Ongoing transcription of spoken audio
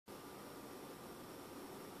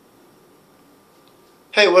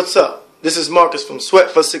Hey, what's up? This is Marcus from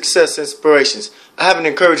SWET for Success Inspirations. I have an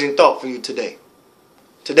encouraging thought for you today.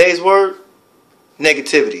 Today's word,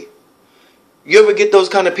 negativity. You ever get those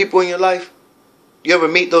kind of people in your life? You ever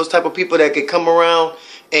meet those type of people that can come around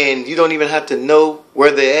and you don't even have to know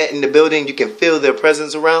where they're at in the building? You can feel their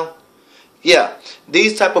presence around? Yeah,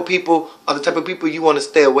 these type of people are the type of people you want to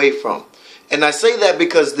stay away from. And I say that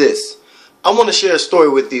because I want to share a story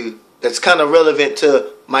with you that's kind of relevant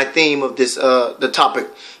to my theme of this, the topic,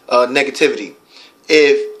 negativity.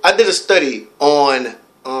 If I did a study on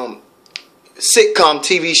sitcom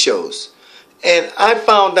TV shows, and I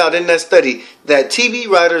found out in that study that TV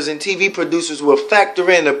writers and TV producers will factor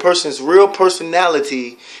in a person's real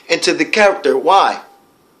personality into the character. Why?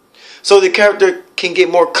 So the character can get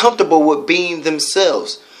more comfortable with being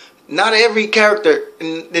themselves. Not every character,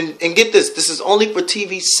 and get this is only for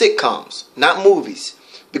TV sitcoms, not movies.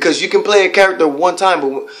 Because you can play a character one time,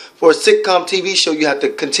 but for a sitcom TV show, you have to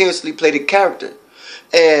continuously play the character.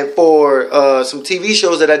 And for some TV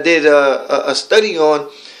shows that I did a study on,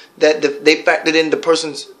 that they factored in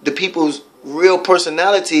the people's real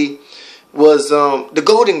personality was the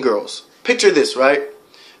Golden Girls. Picture this, right?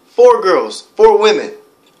 4 girls, 4 women.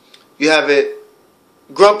 You have a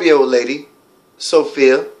grumpy old lady,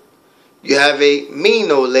 Sophia. You have a mean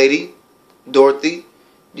old lady, Dorothy.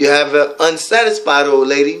 You have an unsatisfied old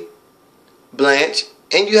lady, Blanche.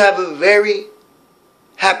 And you have a very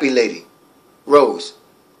happy lady, Rose.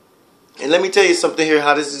 And let me tell you something here,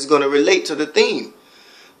 how this is going to relate to the theme.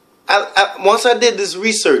 Once I did this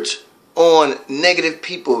research on negative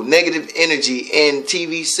people, negative energy in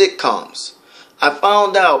TV sitcoms, I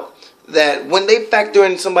found out that when they factor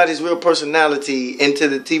in somebody's real personality into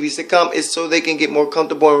the TV sitcom, it's so they can get more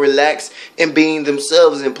comfortable and relaxed in being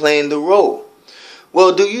themselves and playing the role.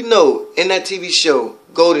 Well, do you know, in that TV show,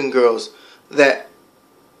 Golden Girls, that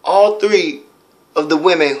all 3 of the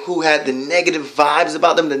women who had the negative vibes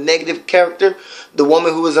about them, the negative character, the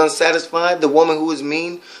woman who was unsatisfied, the woman who was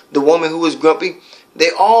mean, the woman who was grumpy,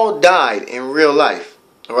 they all died in real life,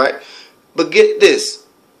 all right? But get this,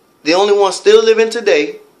 the only one still living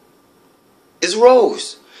today is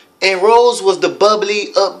Rose. And Rose was the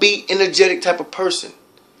bubbly, upbeat, energetic type of person.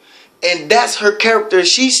 And that's her character.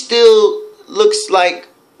 She still looks like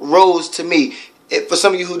Rose to me. For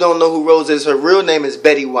some of you who don't know who Rose is, her real name is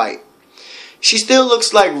Betty White. She still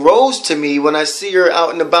looks like Rose to me when I see her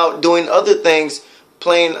out and about doing other things,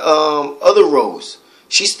 playing other roles.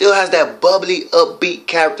 She still has that bubbly, upbeat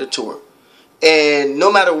character to her. And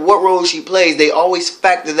no matter what role she plays, they always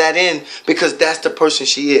factor that in because that's the person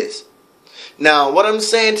she is. Now, what I'm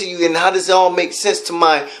saying to you and how this all makes sense to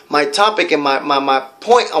my topic and my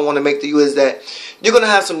point I want to make to you is that you're going to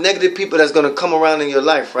have some negative people that's going to come around in your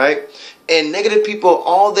life, right? And negative people,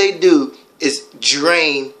 all they do is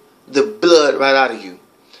drain the blood right out of you.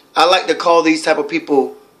 I like to call these type of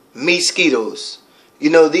people me-squitos.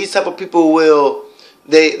 You know, these type of people will,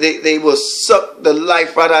 they will suck the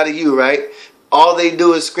life right out of you, right? All they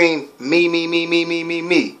do is scream, me, me, me, me, me, me,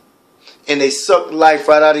 me. And they suck life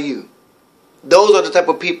right out of you. Those are the type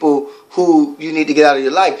of people who you need to get out of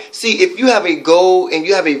your life. See, if you have a goal and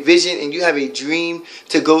you have a vision and you have a dream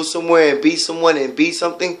to go somewhere and be someone and be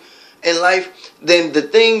something in life, then the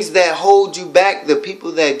things that hold you back, the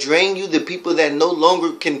people that drain you, the people that no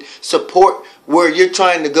longer can support where you're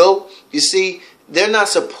trying to go, you see, they're not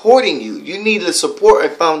supporting you. You need to support a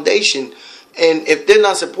foundation. And if they're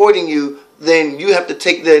not supporting you, then you have to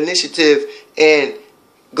take the initiative and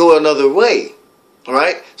go another way. All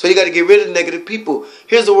right? So you got to get rid of negative people.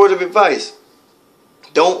 Here's a word of advice.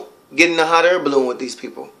 Don't get in a hot air balloon with these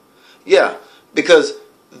people. Yeah, because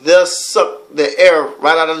they'll suck the air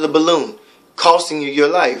right out of the balloon, costing you your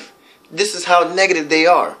life. This is how negative they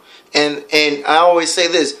are. And I always say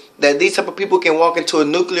this, that these type of people can walk into a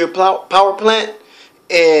nuclear power plant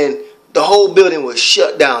and the whole building will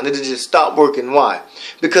shut down. It'll just stop working. Why?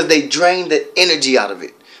 Because they drain the energy out of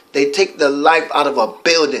it. They take the life out of a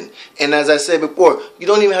building. And as I said before, you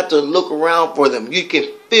don't even have to look around for them. You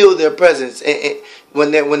can feel their presence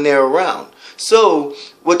when they're around. So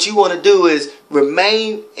what you want to do is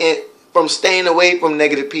refrain from staying away from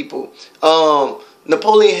negative people.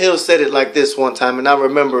 Napoleon Hill said it like this one time, and I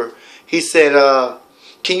remember he said,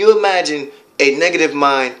 can you imagine a negative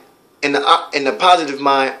mind and a positive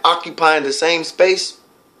mind occupying the same space?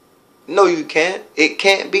 No, you can't. It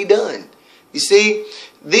can't be done. You see,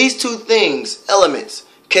 these two things, elements,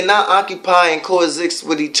 cannot occupy and coexist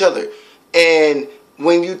with each other. And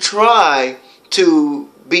when you try to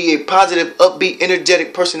be a positive, upbeat,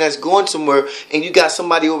 energetic person that's going somewhere, and you got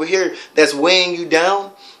somebody over here that's weighing you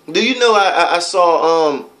down, do you know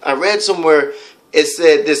I read somewhere it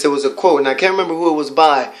said this. It was a quote, and I can't remember who it was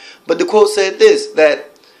by, but the quote said this, that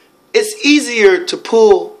it's easier to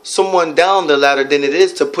pull someone down the ladder than it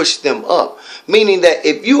is to push them up. Meaning that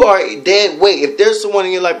if you are a dead weight, if there's someone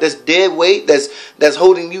in your life that's dead weight, that's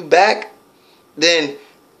holding you back, then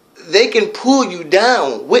they can pull you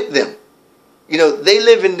down with them. You know, they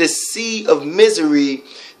live in this sea of misery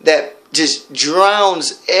that just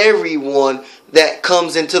drowns everyone that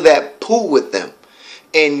comes into that pool with them.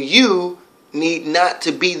 And you need not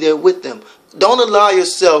to be there with them. Don't allow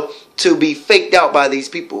yourself to be faked out by these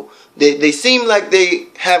people. They seem like they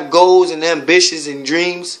have goals and ambitions and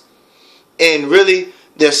dreams, and really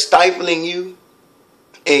they're stifling you,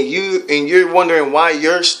 and you're wondering why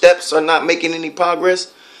your steps are not making any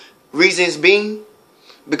progress. Reasons being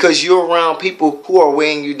because you're around people who are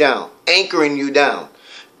weighing you down, anchoring you down,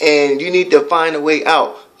 and you need to find a way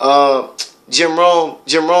out. Jim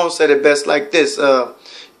Rohn said it best like this: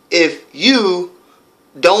 if you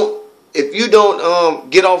don't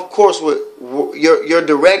get off course with your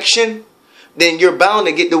direction, then you're bound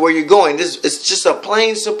to get to where you're going. It's just a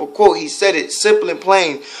plain, simple quote. He said it simple and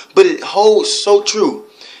plain, but it holds so true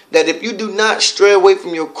that if you do not stray away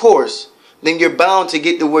from your course, then you're bound to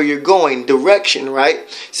get to where you're going. Direction, right?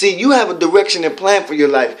 See, you have a direction and plan for your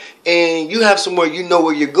life, and you have somewhere you know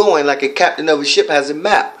where you're going, like a captain of a ship has a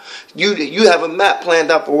map. You have a map planned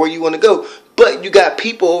out for where you want to go, but you got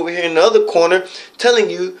people over here in the other corner telling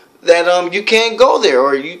you that you can't go there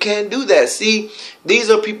or you can't do that. See, these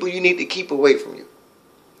are people you need to keep away from you.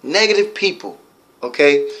 Negative people,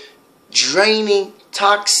 okay? Draining,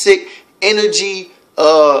 toxic energy.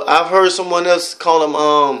 I've heard someone else call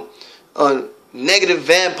them negative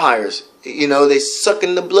vampires. You know, they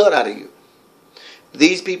sucking the blood out of you.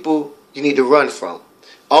 These people you need to run from.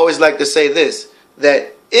 I always like to say this,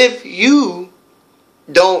 that if you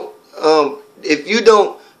don't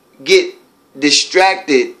get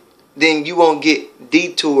distracted, then you won't get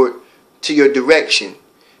detoured to your direction.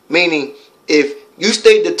 Meaning, if you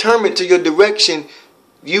stay determined to your direction,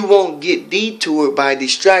 you won't get detoured by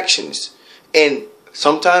distractions. And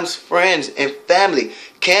sometimes friends and family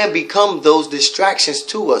can become those distractions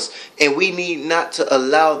to us, and we need not to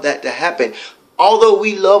allow that to happen. Although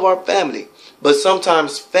we love our family, but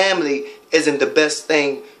sometimes family isn't the best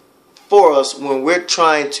thing for us when we're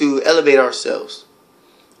trying to elevate ourselves.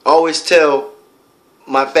 I always tell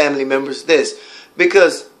my family members this,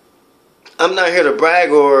 because I'm not here to brag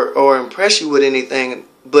or impress you with anything,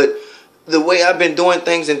 but the way I've been doing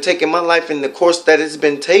things and taking my life in the course that it's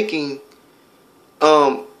been taking,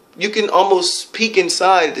 you can almost peek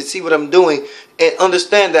inside to see what I'm doing and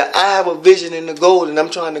understand that I have a vision and a goal and I'm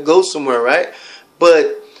trying to go somewhere, right?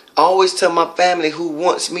 But I always tell my family who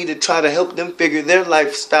wants me to try to help them figure their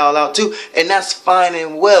lifestyle out too, and that's fine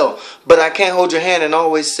and well. But I can't hold your hand and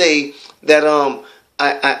always say that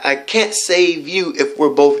I can't save you if we're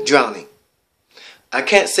both drowning. I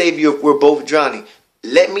can't save you if we're both drowning.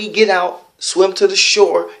 Let me get out, swim to the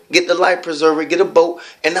shore, get the life preserver, get a boat,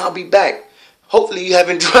 and I'll be back. Hopefully you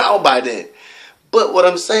haven't drowned by then. But what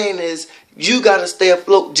I'm saying is, you got to stay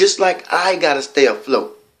afloat just like I got to stay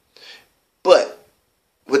afloat. But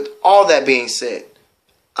with all that being said,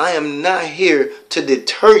 I am not here to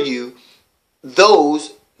deter you,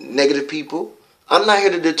 those negative people. I'm not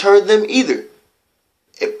here to deter them either.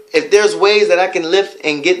 If there's ways that I can lift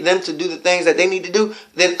and get them to do the things that they need to do,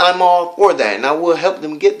 then I'm all for that, and I will help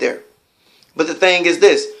them get there. But the thing is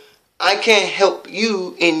this, I can't help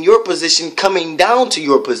you in your position coming down to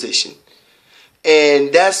your position.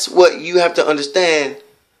 And that's what you have to understand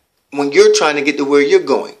when you're trying to get to where you're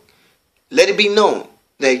going. Let it be known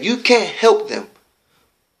that you can't help them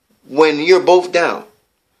when you're both down.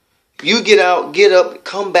 You get out, get up,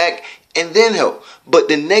 come back, and then help. But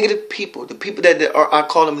the negative people, the people that are, I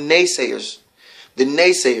call them naysayers. The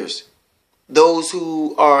naysayers, those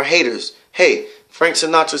who are haters. Hey, Frank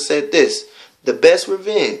Sinatra said this, the best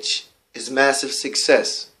revenge is massive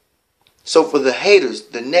success. So for the haters,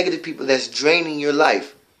 the negative people that's draining your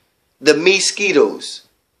life, the me-squitos,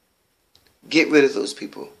 get rid of those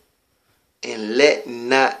people. And let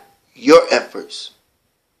not your efforts,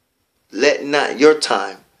 let not your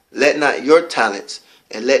time, let not your talents,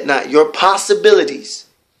 and let not your possibilities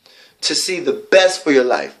to see the best for your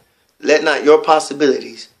life, let not your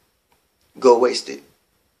possibilities go wasted.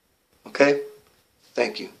 Okay?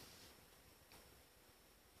 Thank you.